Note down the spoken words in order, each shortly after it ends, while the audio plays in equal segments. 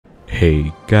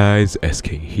Hey guys, SK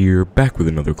here, back with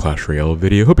another Clash Royale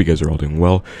video. Hope you guys are all doing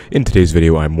well. In today's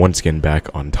video, I'm once again back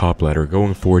on top ladder,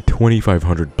 going for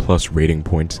 2,500 plus rating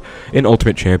points in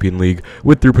Ultimate Champion League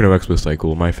with 3.0 Xbow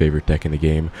Cycle, my favorite deck in the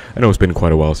game. I know it's been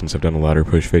quite a while since I've done a ladder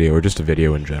push video, or just a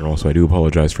video in general, so I do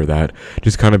apologize for that.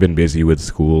 Just kind of been busy with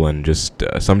school, and just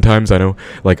sometimes I know,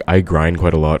 like, I grind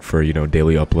quite a lot for, you know,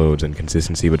 daily uploads and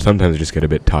consistency, but sometimes I just get a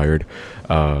bit tired.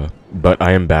 But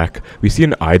I am back. We see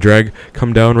an eye drag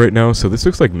come down right now, so this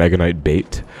looks like Mega Knight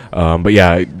bait. But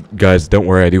yeah, guys, don't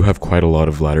worry, I do have quite a lot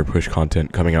of ladder push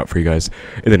content coming out for you guys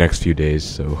in the next few days,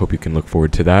 so hope you can look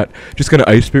forward to that. Just gonna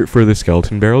Ice Spirit for the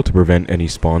Skeleton Barrel to prevent any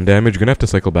spawn damage. Gonna have to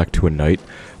cycle back to a Knight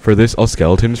for this. I'll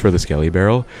Skeletons for the Skelly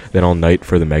Barrel, then I'll Knight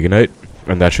for the Mega Knight.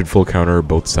 And that should full counter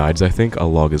both sides, I think.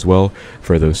 I'll log as well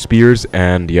for those spears.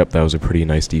 And yep, that was a pretty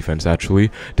nice defense, actually.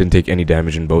 Didn't take any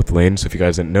damage in both lanes. So if you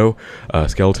guys didn't know,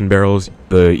 skeleton barrels,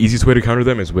 the easiest way to counter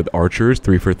them is with archers,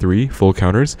 3 for 3, full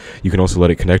counters. You can also let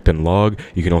it connect and log.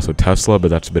 You can also Tesla, but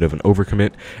that's a bit of an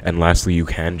overcommit. And lastly, you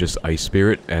can just Ice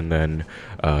Spirit and then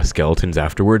skeletons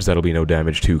afterwards. That'll be no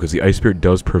damage too, because the Ice Spirit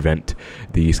does prevent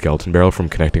the skeleton barrel from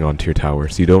connecting onto your tower.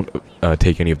 So you don't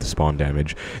take any of the spawn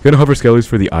damage. You're going to hover Skellies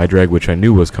for the eye drag, which I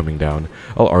knew was coming down.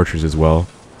 All archers as well.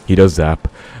 He does zap.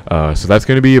 So that's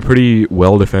going to be a pretty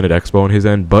well-defended Xbow on his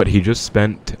end, but he just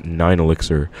spent 9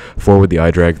 Elixir. 4 with the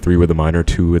eye drag, 3 with the miner,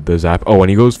 2 with the zap. Oh, and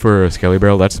he goes for a Skelly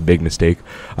Barrel. That's a big mistake.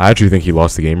 I actually think he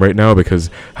lost the game right now, because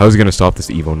how is he going to stop this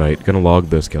Evo Knight? Going to log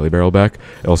the Skelly Barrel back.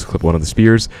 Also clip one of the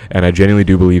spears, and I genuinely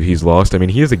do believe he's lost. I mean,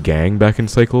 he has a gang back in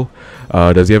Cycle.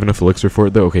 Does he have enough Elixir for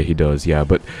it, though? Okay, he does, yeah,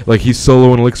 but like, he's so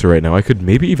low in Elixir right now. I could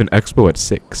maybe even Xbow at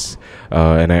 6.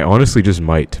 And I honestly just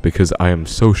might, because I am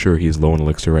so sure he's low in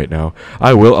Elixir right now.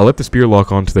 I'll let the spear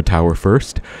lock onto the tower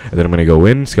first, and then I'm going to go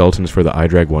in, skeletons for the eye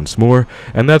drag once more,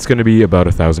 and that's going to be about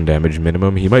 1,000 damage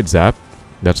minimum. He might zap.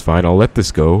 That's fine. I'll let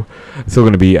this go. It's still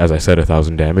going to be, as I said,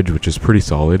 1,000 damage, which is pretty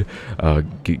solid,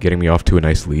 getting me off to a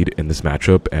nice lead in this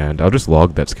matchup, and I'll just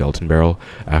log that skeleton barrel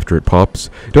after it pops.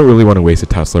 Don't really want to waste a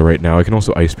Tesla right now. I can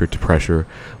also Ice Spirit to pressure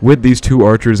with these 2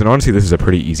 archers, and honestly, this is a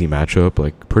pretty easy matchup,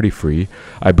 like, pretty free.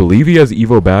 I believe he has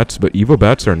Evo Bats, but Evo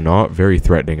Bats are not very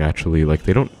threatening, actually. Like,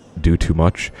 they don't do too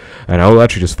much, and I will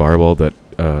actually just fireball that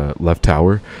left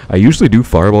tower. I usually do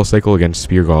fireball cycle against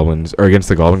spear goblins, or against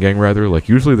the goblin gang rather, like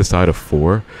usually the side of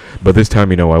 4, but this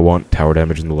time, you know, I want tower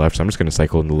damage in the left, so I'm just going to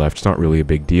cycle in the left. It's not really a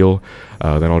big deal.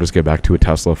 Then I'll just get back to a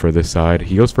Tesla for this side.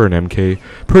 He goes for an MK,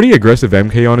 pretty aggressive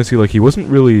MK, honestly. Like, he wasn't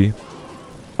really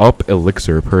up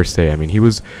Elixir per se. I mean,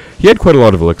 he had quite a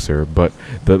lot of Elixir, but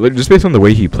just based on the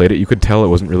way he played it, you could tell it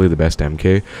wasn't really the best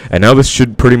MK. And now this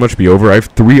should pretty much be over. I have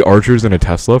 3 archers and a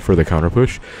Tesla for the counter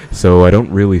push, so I don't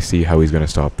really see how he's going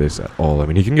to stop this at all. I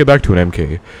mean, he can get back to an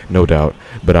MK, no doubt,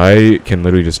 but I can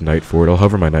literally just Knight forward. I'll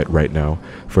hover my Knight right now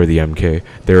for the MK.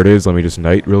 There it is. Let me just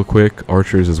Knight real quick.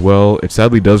 Archers as well. It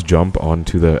sadly does jump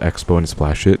onto the Xbow and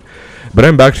splash it, but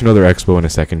I'm back to another Xbow in a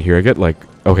second here. I get like,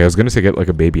 okay, I was going to say get like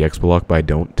a baby Xbow lock, but I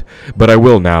don't. But I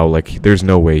will now. Like, there's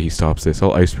no way he stops this.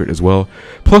 I'll Ice Spirit as well.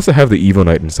 Plus, I have the Evo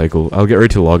Knight in Cycle. I'll get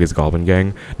ready to log his Goblin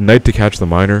gang. Knight to catch the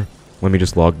miner. Let me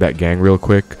just log that gang real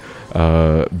quick.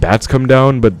 Bats come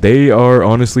down, but they are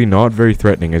honestly not very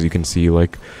threatening, as you can see.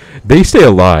 Like, they stay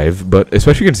alive, but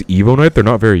especially against Evo Knight, they're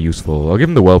not very useful. I'll give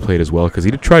him the well played as well, because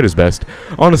he tried his best.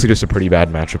 Honestly, just a pretty bad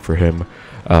matchup for him.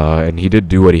 And he did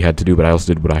do what he had to do, but I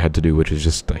also did what I had to do, which is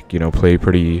just, like, you know, play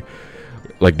pretty,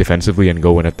 like, defensively and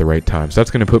go in at the right time. So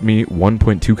that's going to put me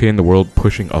 1.2k in the world,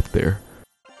 pushing up there.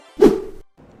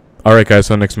 Alright guys,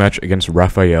 so next match against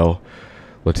Raphael.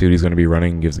 Let's see what he's going to be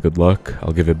running. Gives good luck.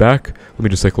 I'll give it back. Let me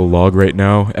just cycle log right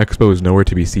now. Xbow is nowhere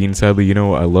to be seen, sadly. You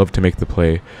know, I love to make the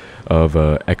play of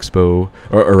Xbow,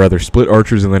 or rather split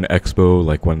archers and then Xbow,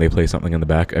 like when they play something in the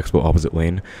back, Xbow opposite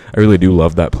lane. I really do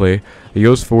love that play. He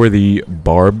goes for the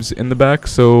Barbs in the back,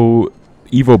 so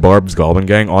Evo Barbs Goblin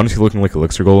gang, honestly looking like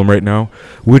Elixir Golem right now,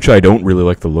 which I don't really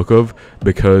like the look of,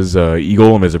 because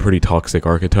E-Golem is a pretty toxic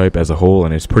archetype as a whole,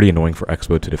 and it's pretty annoying for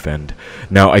Xbow to defend.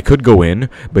 Now, I could go in,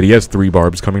 but he has 3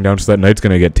 Barbs coming down, so that Knight's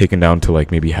going to get taken down to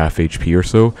like maybe half HP or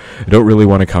so. I don't really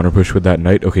want to counter push with that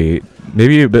Knight. Okay,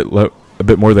 maybe a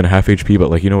bit more than half HP, but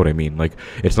like, you know what I mean. Like,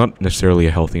 it's not necessarily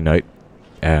a healthy Knight,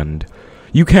 and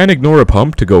you can ignore a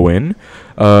pump to go in,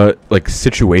 like,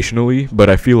 situationally, but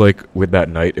I feel like with that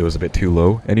Knight, it was a bit too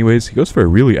low. Anyways, he goes for a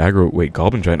really aggro, wait,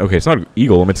 Goblin Giant. Okay, it's not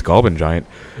Eagle, it's Goblin Giant.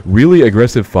 Really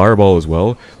aggressive Fireball as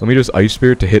well. Let me just Ice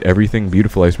Spirit to hit everything.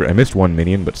 Beautiful Ice Spirit. I missed 1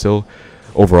 minion, but still,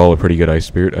 overall, a pretty good Ice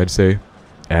Spirit, I'd say.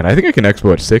 And I think I can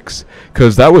Xbow at 6,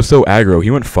 because that was so aggro.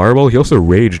 He went Fireball, he also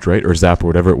Raged, right? Or Zap, or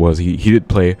whatever it was. He did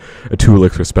play a 2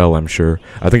 Elixir spell, I'm sure.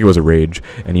 I think it was a Rage.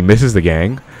 And he misses the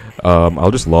gang.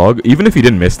 I'll just log. Even if he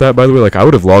didn't miss that, by the way, like, I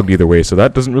would have logged either way, so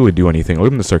that doesn't really do anything. I'll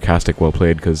give him the sarcastic well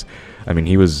played, because, I mean,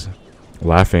 he was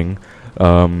laughing.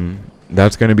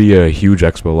 That's going to be a huge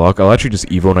Xbow lock. I'll actually just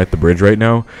Evo Knight the bridge right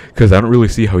now, because I don't really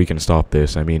see how he can stop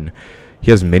this. I mean, he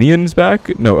has minions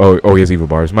back? No, oh, he has Evo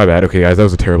Barbs. My bad. Okay, guys, that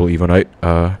was a terrible Evo Knight.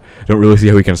 Don't really see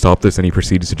how he can stop this, and he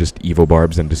proceeds to just Evo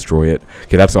Barbs and destroy it.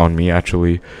 Okay, that's on me,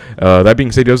 actually. That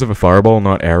being said, he does have a Fireball,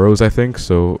 not arrows, I think,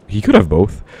 so he could have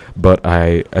both. But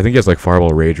I think he has, like,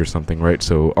 Fireball Rage or something, right?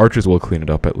 So archers will clean it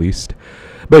up at least.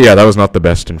 But yeah, that was not the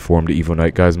best informed Evo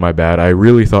Knight, guys. My bad. I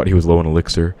really thought he was low in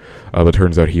Elixir, but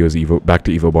turns out he was back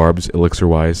to Evo Barbs,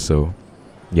 Elixir-wise, so...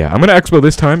 Yeah, I'm going to Xbow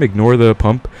this time, ignore the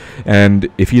pump, and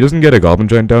if he doesn't get a Goblin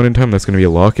Giant down in time, that's going to be a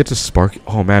lock. It's a Sparky.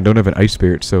 Oh man, don't have an Ice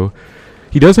Spirit, so...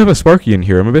 He does have a Sparky in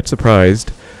here. I'm a bit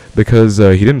surprised, because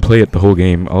he didn't play it the whole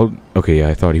game. Okay, yeah,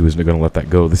 I thought he was going to let that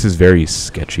go. This is very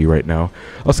sketchy right now.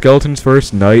 I'll Skeletons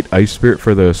first, Knight, Ice Spirit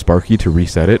for the Sparky to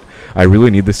reset it. I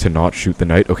really need this to not shoot the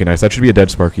Knight. Okay, nice. That should be a dead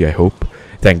Sparky, I hope.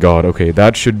 Thank God. Okay,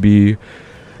 that should be...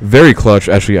 very clutch.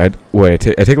 Actually, I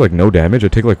take like no damage. I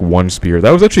take like 1 spear.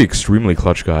 That was actually extremely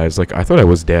clutch, guys. Like, I thought I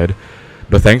was dead,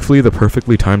 but thankfully the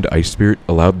perfectly timed Ice Spirit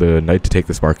allowed the Knight to take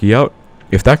the Sparky out.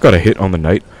 If that got a hit on the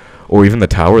Knight or even the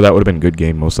tower, that would have been good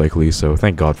game most likely, so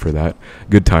thank God for that.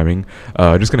 Good timing.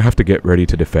 Just gonna have to get ready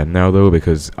to defend now though,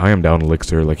 because I am down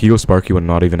Elixir. Like, he goes Sparky when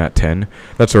not even at 10.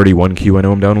 That's already 1 Q. I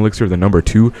know I'm down Elixir. The number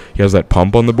 2, he has that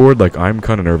pump on the board. Like, I'm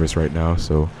kind of nervous right now,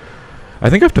 so I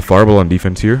think I have to Fireball on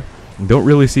defense here. Don't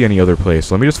really see any other play,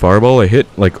 so let me just Fireball. I hit,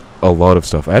 like, a lot of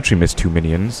stuff. I actually missed 2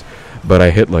 minions, but I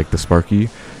hit, like, the Sparky,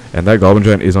 and that Goblin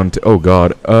Giant is on... oh, God.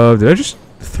 Did I just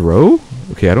throw?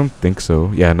 Okay, I don't think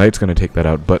so. Yeah, Knight's gonna take that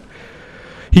out, but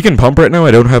he can pump right now.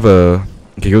 I don't have a...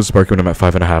 okay, he goes Sparky when I'm at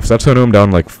 5.5, so that's how I know I'm down,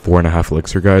 like, 4.5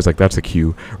 Elixir, guys. Like, that's a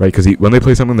Q, right? Because when they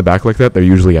play something in the back like that, they're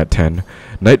usually at 10.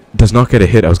 Knight does not get a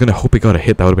hit. I was gonna hope he got a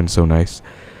hit. That would have been so nice.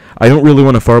 I don't really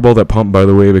want to Fireball that pump, by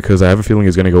the way, because I have a feeling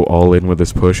he's going to go all in with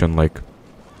this push and, like...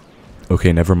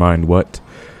 okay, never mind. What?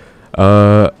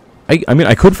 I mean,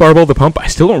 I could Fireball the pump. I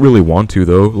still don't really want to,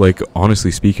 though, like,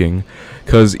 honestly speaking.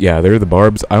 Because, yeah, they're the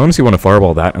Barbs. I honestly want to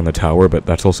Fireball that on the tower, but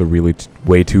that's also really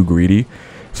way too greedy.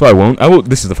 So I won't.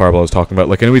 This is the Fireball I was talking about.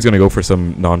 Like, I know he's going to go for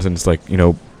some nonsense, like, you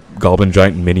know, Goblin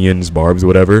Giant, Minions, Barbs,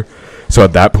 whatever. So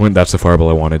at that point, that's the Fireball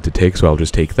I wanted to take, so I'll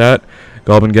just take that.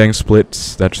 Goblin Gang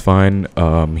splits, that's fine.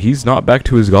 He's not back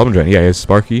to his Goblin Giant. Yeah, he has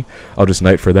Sparky. I'll just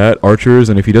Knight for that. Archers,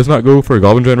 and if he does not go for a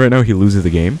Goblin Giant right now, he loses the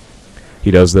game.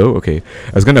 He does, though. Okay.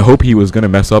 I was going to hope he was going to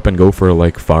mess up and go for,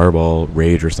 like, Fireball,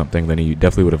 Rage, or something. Then he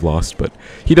definitely would have lost, but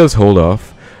he does hold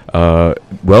off.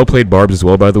 Well played Barbs as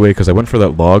well, by the way, because I went for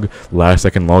that log, last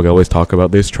second log. I always talk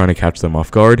about this, trying to catch them off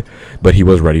guard, but he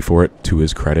was ready for it, to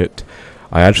his credit.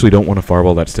 I actually don't want to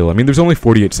Fireball that still. I mean, there's only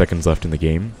 48 seconds left in the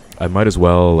game. I might as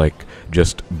well, like,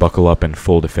 just buckle up and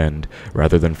full defend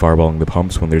rather than Fireballing the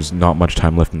pumps when there's not much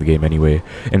time left in the game anyway.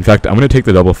 In fact, I'm going to take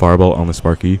the double Fireball on the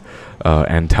Sparky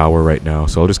and tower right now.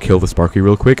 So I'll just kill the Sparky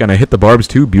real quick. And I hit the Barbs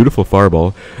too. Beautiful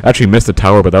Fireball. Actually missed the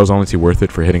tower, but that was honestly worth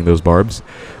it for hitting those Barbs.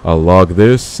 I'll log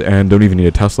this and don't even need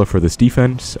a Tesla for this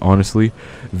defense, honestly.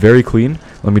 Very clean.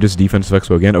 Let me just defensive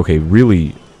Expo again. Okay,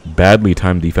 really badly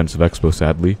timed defensive Expo,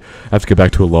 sadly. I have to get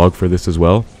back to a log for this as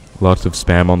well. Lots of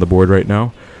spam on the board right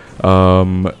now.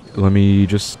 Let me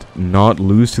just not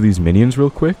lose to these minions real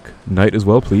quick. Knight as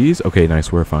well, please. Okay,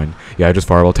 nice, we're fine. Yeah, I just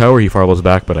Fireball tower, he Fireballs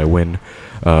back, but I win.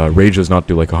 Rage does not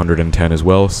do like 110 as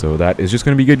well, so that is just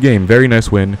going to be a good game. Very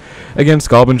nice win against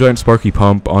Goblin Giant Sparky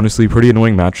Pump. Honestly, pretty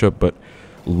annoying matchup, but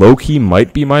low-key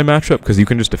might be my matchup, because you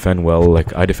can just defend well.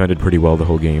 Like, I defended pretty well the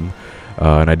whole game.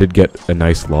 And I did get a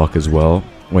nice lock as well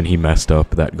when he messed up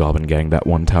that Goblin Gang that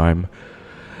one time.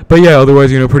 But yeah,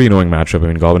 otherwise, you know, pretty annoying matchup. I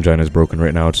mean, Goblin Giant is broken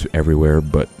right now. It's everywhere,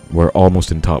 but we're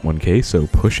almost in top 1K, so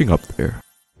pushing up there.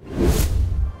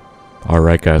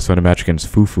 Alright, guys, so in a match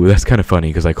against Fufu. That's kind of funny,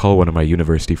 because I call one of my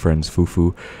university friends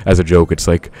Fufu as a joke. It's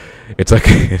like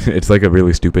a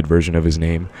really stupid version of his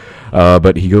name.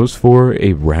 But he goes for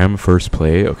a Ram first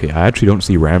play. Okay, I actually don't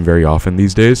see Ram very often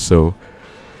these days, so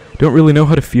don't really know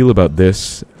how to feel about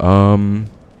this. Let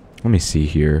me see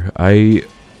here.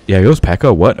 Yeah, he goes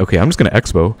P.E.K.K.A. What? Okay, I'm just going to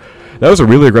Xbow. That was a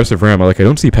really aggressive Ram. Like, I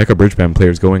don't see P.E.K.K.A. Bridgespam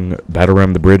players going Battle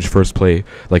Ram the Bridge first play,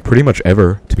 like, pretty much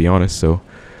ever, to be honest. So,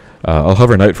 I'll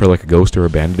hover Knight for, like, a Ghost or a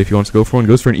Bandit if he wants to go for one.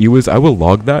 Goes for an Ewiz. I will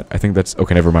log that. I think that's...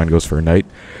 okay, never mind. Goes for a Knight.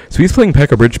 So, he's playing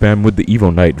P.E.K.K.A. Bridgespam with the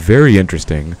Evo Knight. Very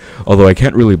interesting. Although, I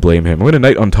can't really blame him. I'm going to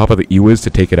Knight on top of the Ewiz to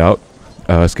take it out.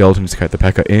 Skeletons to kite the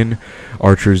P.E.K.K.A. in.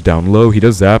 Archers down low. He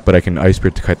does that, but I can Ice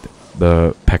Spirit to kite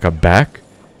the P.E.K.K.A. back.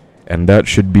 And that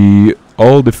should be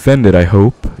all defended, I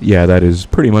hope. Yeah, that is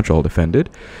pretty much all defended.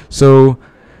 So,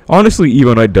 Honestly,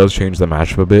 Evo Knight does change the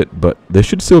matchup a bit, but this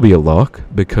should still be a lock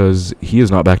because he is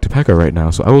not back to P.E.K.K.A right now,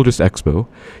 so I will just Xbow.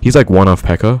 He's like one off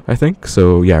P.E.K.K.A, I think,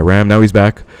 so yeah, Ram, now he's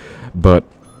back, but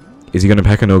is he going to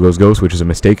P.E.K.K.A no goes Ghost, which is a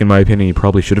mistake in my opinion. He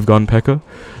probably should have gone P.E.K.K.A,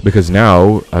 because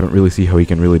now I don't really see how he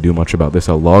can really do much about this.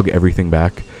 I'll log everything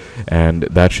back, and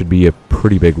that should be a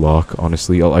pretty big lock,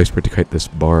 honestly. I'll Ice Kite this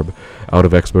Barb out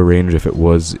of Xbow range if it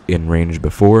was in range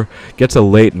before. Gets a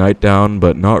late Knight down,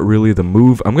 but not really the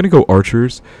move. I'm going to go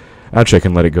Archers. Actually, I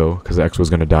can let it go, because the Xbow's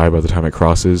going to die by the time it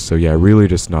crosses, so yeah, really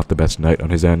just not the best Knight on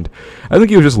his end. I think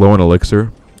he was just low on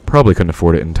Elixir. Probably couldn't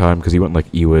afford it in time, because he went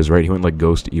like Ewiz, right? He went like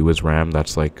Ghost, Ewiz, Ram.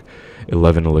 That's like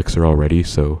 11 Elixir already,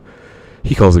 so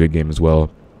he calls a good game as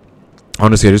well.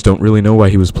 Honestly, I just don't really know why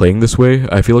he was playing this way.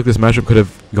 I feel like this matchup could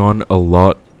have gone a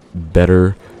lot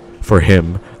better for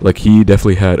him. Like, he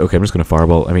definitely had... Okay, I'm just going to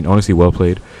Fireball. I mean, honestly, well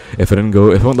played. If I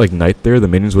went like Knight there, the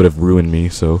minions would have ruined me,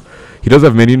 so... He does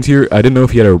have minions here. I didn't know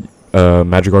if he had a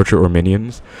Magic Archer or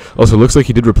minions. Also, it looks like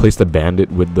he did replace the Bandit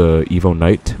with the Evo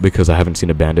Knight, because I haven't seen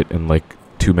a Bandit in like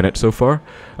 2 minutes so far.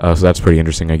 So that's pretty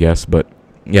interesting, I guess, but...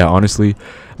 Yeah, honestly,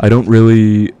 I don't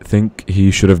really think he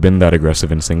should have been that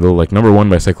aggressive in single. Like, number one,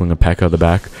 by cycling a P.E.K.K.A at the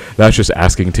back, that's just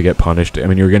asking to get punished. I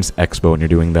mean, you're against Xbow and you're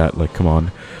doing that, like, come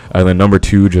on. And then number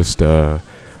two, just, I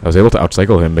was able to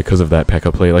outcycle him because of that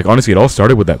P.E.K.K.A play. Like, honestly, it all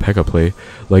started with that P.E.K.K.A play.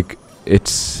 Like,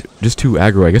 it's just too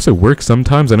aggro. I guess it works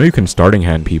sometimes. I know you can starting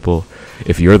hand people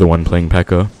if you're the one playing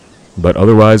P.E.K.K.A, but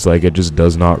otherwise, like, it just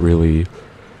does not really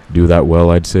do that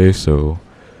well, I'd say, so...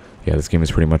 Yeah, this game is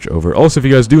pretty much over. Also, if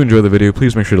you guys do enjoy the video,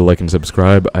 please make sure to like and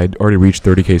subscribe. I'd already reached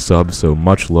 30k subs, so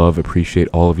much love. Appreciate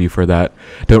all of you for that.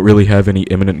 Don't really have any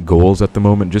imminent goals at the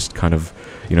moment. Just kind of,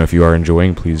 you know, if you are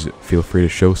enjoying, please feel free to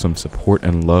show some support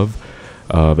and love.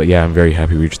 But yeah, I'm very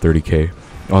happy we reached 30k.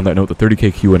 On that note, the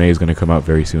 30k Q&A is going to come out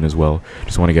very soon as well.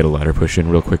 Just want to get a ladder push in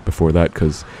real quick before that,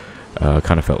 because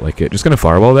kind of felt like it. Just going to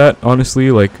Fireball that, honestly.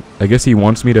 Like, I guess he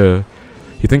wants me to...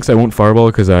 He thinks I won't Fireball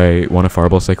because I want to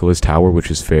Fireball cycle his tower, which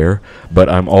is fair, but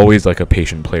I'm always like a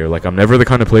patient player. Like, I'm never the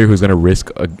kind of player who's going to risk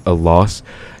a loss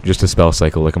just to spell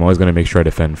cycle. Like, I'm always going to make sure I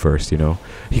defend first, you know.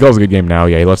 He calls a good game now.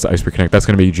 Yeah, he lets the Iceberg connect. That's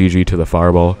going to be GG to the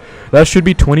Fireball. That should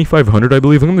be 2,500, I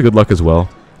believe. Give him the good luck as well.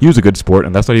 He was a good sport,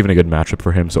 and that's not even a good matchup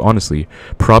for him. So, honestly,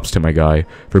 props to my guy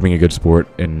for being a good sport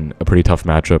in a pretty tough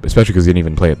matchup, especially because he didn't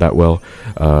even play it that well.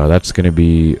 That's going to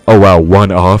be... Oh, wow,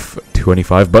 1 off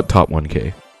 25, but top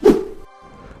 1k.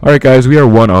 Alright guys, we are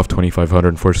 1 off 2,500,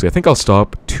 unfortunately. I think I'll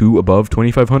stop 2 above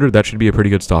 2,500. That should be a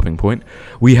pretty good stopping point.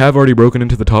 We have already broken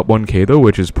into the top 1k though,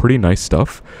 which is pretty nice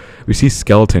stuff. We see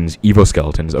skeletons, Evo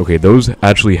skeletons. Okay, those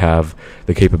actually have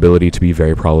the capability to be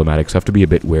very problematic, so I have to be a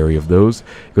bit wary of those.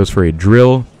 It goes for a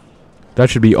drill. That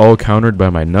should be all countered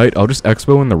by my knight. I'll just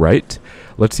Xbow in the right.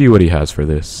 Let's see what he has for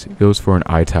this. It goes for an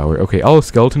eye tower. Okay, all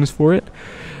skeletons for it.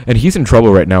 And he's in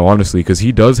trouble right now, honestly, because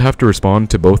he does have to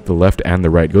respond to both the left and the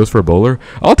right. Goes for a bowler.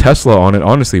 I'll Tesla on it,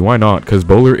 honestly. Why not? Because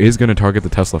bowler is going to target the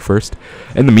Tesla first.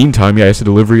 In the meantime, yeah, he has a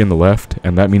delivery in the left,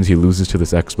 and that means he loses to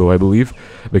this Xbow, I believe,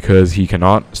 because he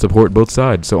cannot support both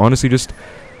sides. So, honestly, just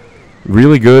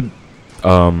really good,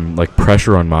 like,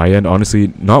 pressure on my end.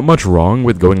 Honestly, not much wrong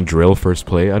with going drill first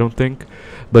play, I don't think.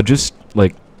 But just,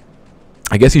 like...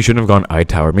 I guess he shouldn't have gone eye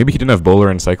tower. Maybe he didn't have bowler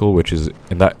and cycle, which is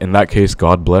in that case,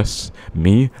 God bless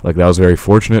me. Like, that was very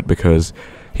fortunate because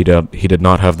he did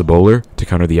not have the bowler to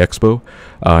counter the Xbow,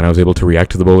 and I was able to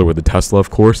react to the bowler with the Tesla, of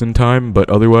course, in time. But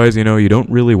otherwise, you know, you don't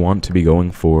really want to be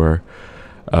going for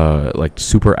like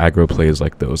super aggro plays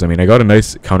like those. I mean, I got a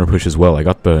nice counter push as well. I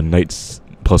got the Knights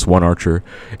 +1 Archer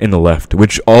in the left,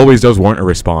 which always does warrant a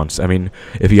response. I mean,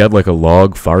 if he had like a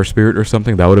log Fire Spirit or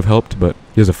something, that would have helped. But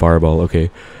he has a Fireball. Okay.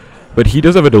 But he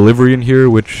does have a delivery in here,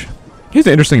 which... He has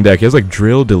an interesting deck. He has, like,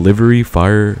 drill, delivery,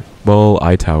 fireball,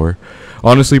 eye tower.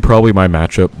 Honestly, probably my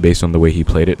matchup based on the way he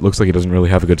played it. Looks like he doesn't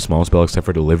really have a good small spell except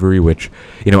for delivery, which,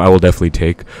 you know, I will definitely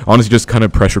take. Honestly, just kind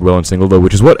of pressured well in single, though,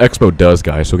 which is what Xbow does,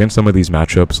 guys. So against some of these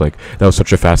matchups, like, that was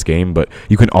such a fast game, but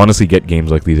you can honestly get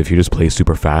games like these if you just play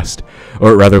super fast,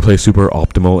 or rather play super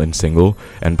optimal in single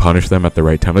and punish them at the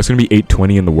right time. That's going to be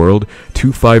 820 in the world,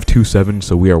 2527,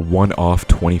 so we are 1 off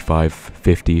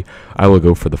 2550. I will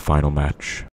go for the final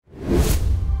match.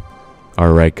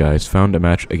 Alright, guys, found a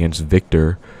match against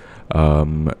Victor.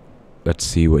 Let's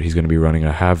see what he's going to be running.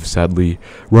 I have sadly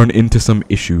run into some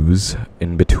issues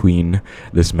in between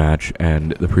this match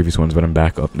and the previous ones, but I'm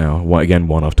back up now. Again,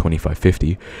 1 off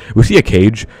 2550. We see a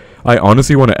cage. I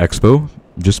honestly want to Expo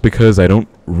just because I don't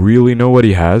really know what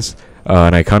he has,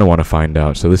 and I kind of want to find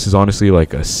out. So this is honestly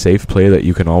like a safe play that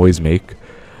you can always make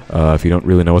if you don't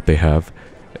really know what they have.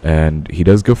 And he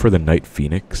does go for the Night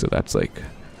Phoenix, so that's like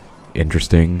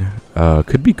interesting.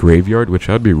 Could be Graveyard, which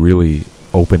I'd be really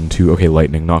open to... Okay,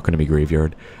 lightning, not going to be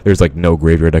graveyard. There's like no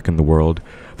graveyard deck in the world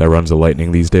that runs a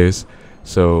lightning these days.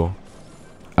 So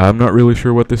I'm not really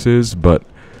sure what this is, but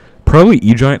probably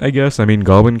E-Giant, I guess. I mean,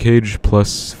 Goblin Cage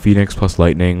plus Phoenix plus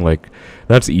Lightning, like,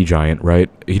 that's E-Giant, right?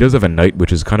 He does have a Knight,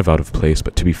 which is kind of out of place,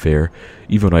 but to be fair,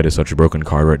 Evo Knight is such a broken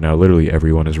card right now. Literally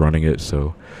everyone is running it,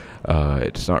 so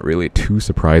it's not really too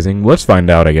surprising. Let's find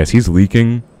out, I guess. He's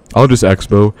leaking. I'll just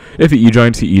Xbow. If he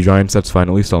E-Giants, he E-Giants. That's fine.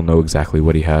 At least I'll know exactly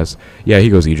what he has. Yeah, he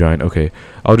goes E-Giant. Okay,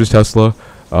 I'll just Tesla.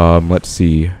 Let's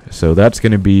see. So that's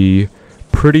going to be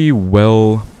pretty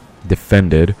well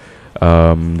defended.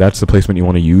 That's the placement you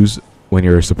want to use when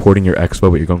you're supporting your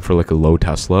Xbow, but you're going for like a low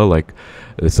Tesla. Like,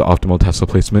 it's the optimal Tesla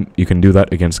placement. You can do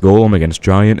that against Golem, against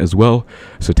Giant as well,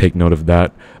 so take note of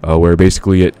that, where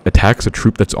basically it attacks a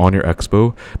troop that's on your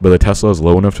Xbow, but the Tesla is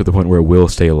low enough to the point where it will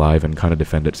stay alive and kind of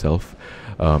defend itself,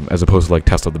 as opposed to like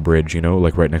Tesla the Bridge, you know,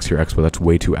 like right next to your Xbow. That's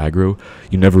way too aggro.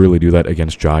 You never really do that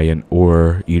against Giant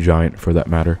or E-Giant for that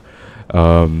matter.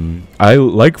 I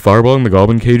like fireballing the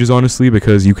Goblin Cages, honestly,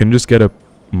 because you can just get a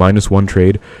 -1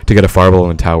 trade to get a fireball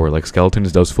in the tower. Like,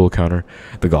 Skeletons does full counter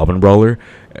the Goblin Brawler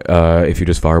if you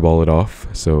just fireball it off.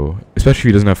 So, especially if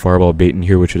he doesn't have fireball bait in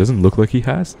here, which it doesn't look like he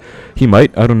has. He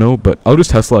might, I don't know, but I'll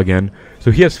just Tesla again.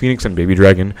 So he has Phoenix and Baby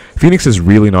Dragon. Phoenix is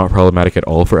really not problematic at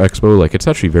all for Xbow. Like, it's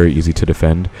actually very easy to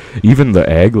defend. Even the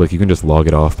egg, like, you can just log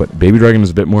it off, but Baby Dragon is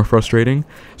a bit more frustrating,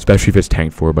 especially if it's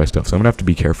tanked for by stuff. So I'm gonna have to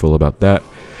be careful about that.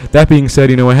 That being said,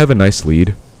 you know, I have a nice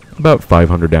lead. About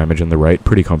 500 damage in the right,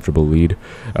 pretty comfortable lead.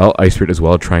 I'll Ice Spirit as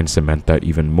well, try and cement that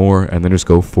even more, and then just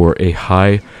go for a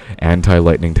high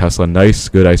anti-lightning Tesla. Nice,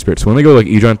 good Ice Spirit. So when they go like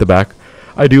E-Giant at the back,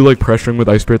 I do like pressuring with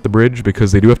Ice Spirit at the bridge,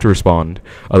 because they do have to respond.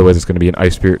 Otherwise it's going to be an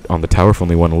Ice Spirit on the tower for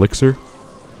only 1 Elixir.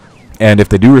 And if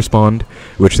they do respond,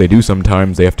 which they do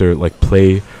sometimes, they have to like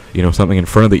play, you know, something in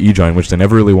front of the E-Giant, which they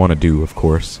never really want to do, of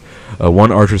course.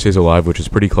 1 Archer stays alive, which is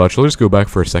pretty clutch. I'll just go back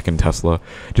for a second Tesla,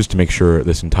 just to make sure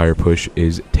this entire push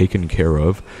is taken care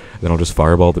of. Then I'll just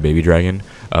Fireball the Baby Dragon,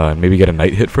 and maybe get a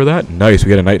Knight hit for that. Nice, we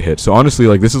get a Knight hit. So honestly,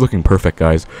 like, this is looking perfect,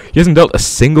 guys. He hasn't dealt a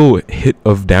single hit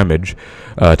of damage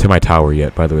to my tower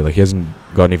yet, by the way. Like, he hasn't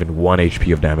gotten even 1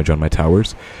 HP of damage on my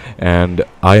towers. And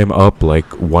I am up, like,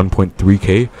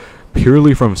 1.3k.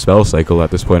 Purely from Spell Cycle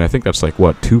at this point. I think that's like,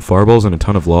 what, 2 Fireballs and a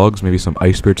ton of logs, maybe some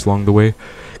Ice Spirits along the way,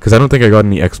 because I don't think I got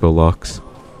any Expo locks.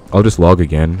 I'll just log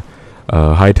again.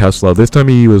 High Tesla. This time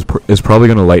he is probably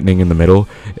going to Lightning in the middle.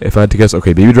 If I had to guess,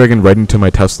 okay, Baby Dragon right into my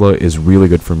Tesla is really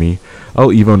good for me. I'll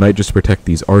Evo Knight just to protect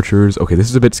these archers. Okay, this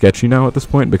is a bit sketchy now at this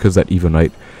point, because that Evo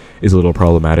Knight is a little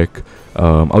problematic.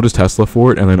 I'll just Tesla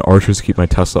for it, and then archers keep my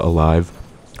Tesla alive.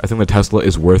 I think the Tesla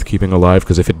is worth keeping alive,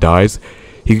 because if it dies,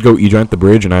 he could go E-Giant the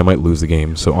bridge, and I might lose the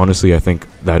game. So honestly, I think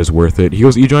that is worth it. He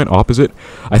goes E-Giant opposite.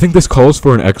 I think this calls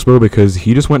for an Expo, because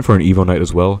he just went for an Evo Knight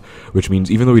as well, which means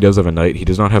even though he does have a Knight, he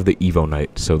does not have the Evo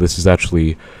Knight. So this is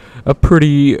actually a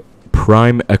pretty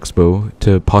prime Expo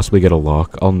to possibly get a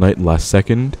lock. I'll Knight last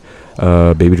second.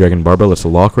 Baby Dragon Barbell, that's a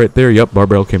lock right there. Yep,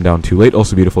 Barbell came down too late.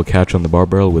 Also beautiful catch on the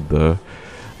Barbell with the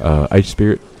Ice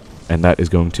Spirit. And that is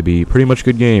going to be pretty much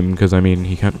good game, because, I mean,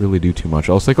 he can't really do too much.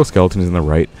 I'll cycle Skeletons in the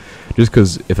right, just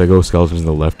because if I go Skeletons in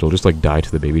the left, he'll just, like, die to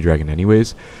the Baby Dragon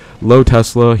anyways. Low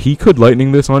Tesla. He could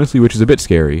Lightning this, honestly, which is a bit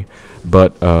scary,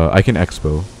 but I can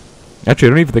Expo. Actually, I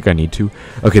don't even think I need to.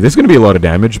 Okay, this is going to be a lot of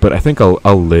damage, but I think I'll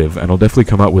live, and I'll definitely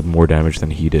come out with more damage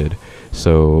than he did.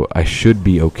 So I should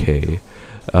be okay.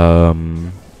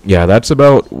 Yeah, that's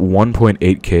about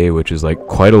 1.8k, which is, like,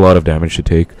 quite a lot of damage to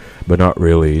take, but not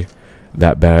really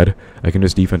that bad. I can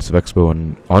just defensive Expo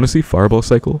and honestly Fireball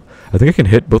Cycle. I think I can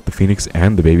hit both the Phoenix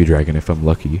and the Baby Dragon if I'm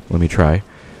lucky. Let me try.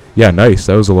 Yeah, nice.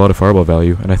 That was a lot of Fireball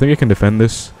value, and I think I can defend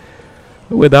this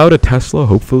without a Tesla,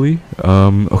 hopefully.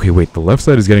 Okay, wait, the left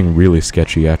side is getting really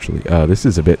sketchy, actually. This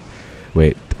is a bit...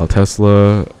 Wait, I'll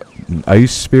Tesla...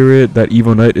 Ice Spirit. That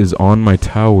Evo Knight is on my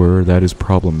tower. That is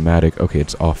problematic. Okay,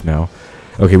 it's off now.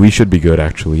 Okay, we should be good,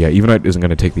 actually. Yeah, Evo Knight isn't going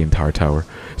to take the entire tower,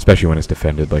 especially when it's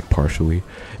defended, like, partially.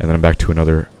 And then I'm back to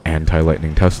another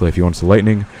anti-lightning Tesla. If he wants to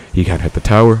lightning, he can't hit the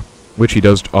tower, which he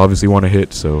does obviously want to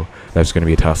hit, so that's going to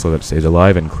be a Tesla that stays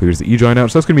alive and clears the E-Giant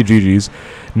out. So that's going to be GG's.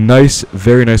 Nice,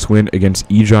 very nice win against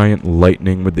E-Giant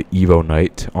Lightning with the Evo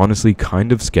Knight. Honestly,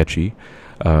 kind of sketchy.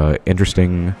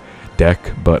 Interesting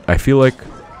deck, but I feel like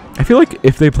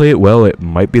if they play it well, it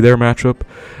might be their matchup.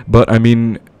 But, I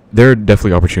mean, there are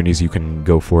definitely opportunities you can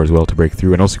go for as well to break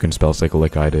through, and also you can Spell Cycle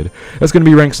like I did. That's going to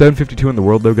be rank 752 in the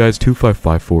world, though, guys.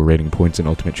 2554 rating points in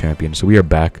Ultimate Champion. So we are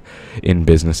back in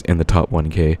business in the top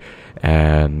 1k.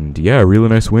 And, yeah, really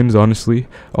nice wins, honestly.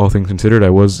 All things considered, I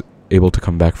was able to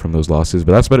come back from those losses.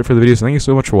 But that's about it for the video, so thank you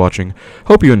so much for watching.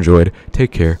 Hope you enjoyed.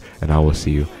 Take care, and I will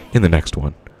see you in the next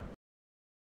one.